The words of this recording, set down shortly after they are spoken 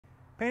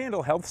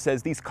Panhandle Health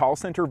says these call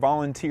center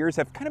volunteers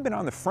have kind of been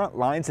on the front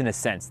lines in a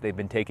sense. They've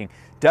been taking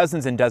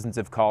dozens and dozens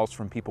of calls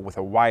from people with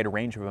a wide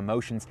range of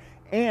emotions,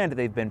 and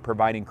they've been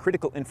providing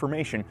critical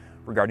information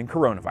regarding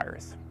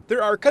coronavirus.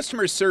 There are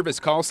customer service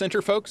call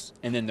center folks,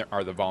 and then there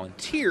are the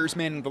volunteers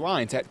manning the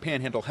lines at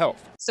Panhandle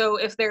Health. So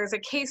if there's a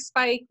case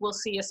spike, we'll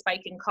see a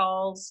spike in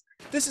calls.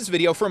 This is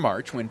video from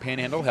March when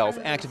Panhandle Health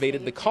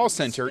activated the call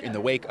center in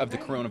the wake of the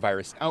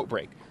coronavirus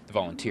outbreak. The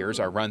volunteers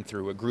are run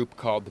through a group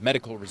called the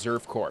Medical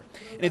Reserve Corps,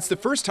 and it's the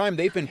first time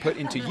they've been put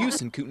into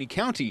use in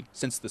Kootenai-County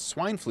since the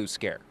swine flu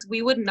scare.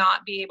 We would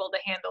not be able to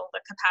handle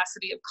the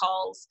capacity of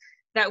calls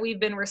that we've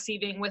been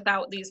receiving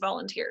without these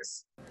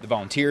volunteers. The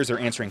volunteers are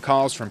answering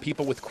calls from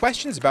people with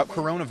questions about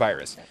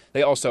coronavirus.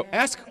 They also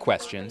ask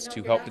questions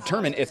to help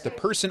determine if the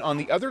person on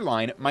the other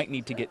line might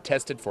need to get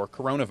tested for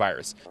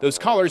coronavirus. Those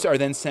callers are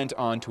then sent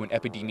on to an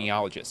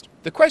epidemiologist.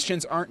 The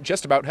questions aren't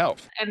just about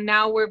health. And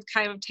now we're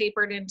kind of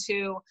tapered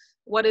into,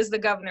 what is the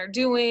governor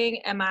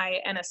doing? Am I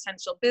an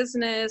essential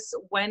business?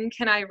 When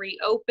can I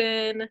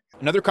reopen?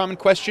 Another common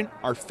question,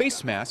 are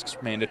face masks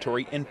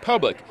mandatory in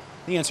public?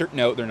 The answer,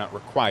 no, they're not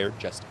required,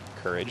 just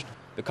encouraged.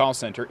 The call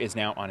center is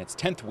now on its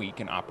 10th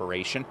week in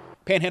operation.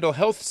 Panhandle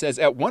Health says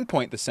at one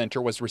point the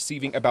center was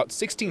receiving about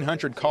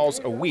 1,600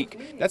 calls a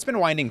week. That's been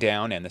winding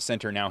down, and the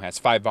center now has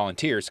 5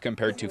 volunteers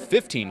compared to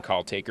 15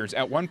 call takers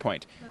at one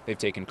point. They've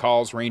taken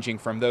calls ranging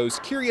from those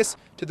curious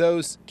to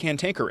those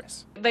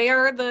cantankerous. They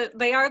are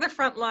the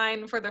front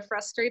line for the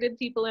frustrated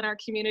people in our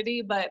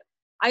community, but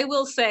I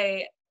will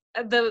say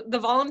the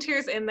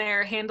volunteers in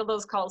there handle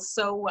those calls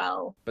so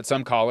well. But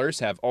some callers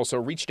have also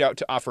reached out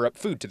to offer up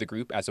food to the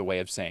group as a way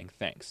of saying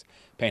thanks.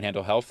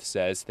 Panhandle Health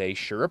says they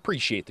sure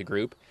appreciate the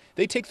group.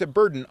 They take the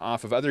burden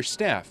off of other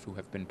staff who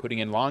have been putting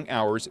in long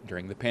hours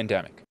during the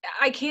pandemic.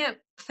 I can't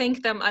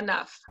thank them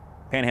enough.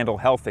 Panhandle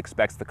Health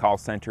expects the call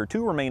center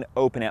to remain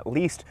open at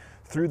least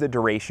through the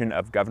duration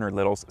of Governor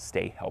Little's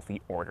Stay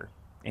Healthy order.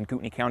 In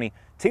Kootenai County,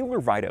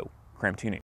 Taylor Vito, KRAM 2 News.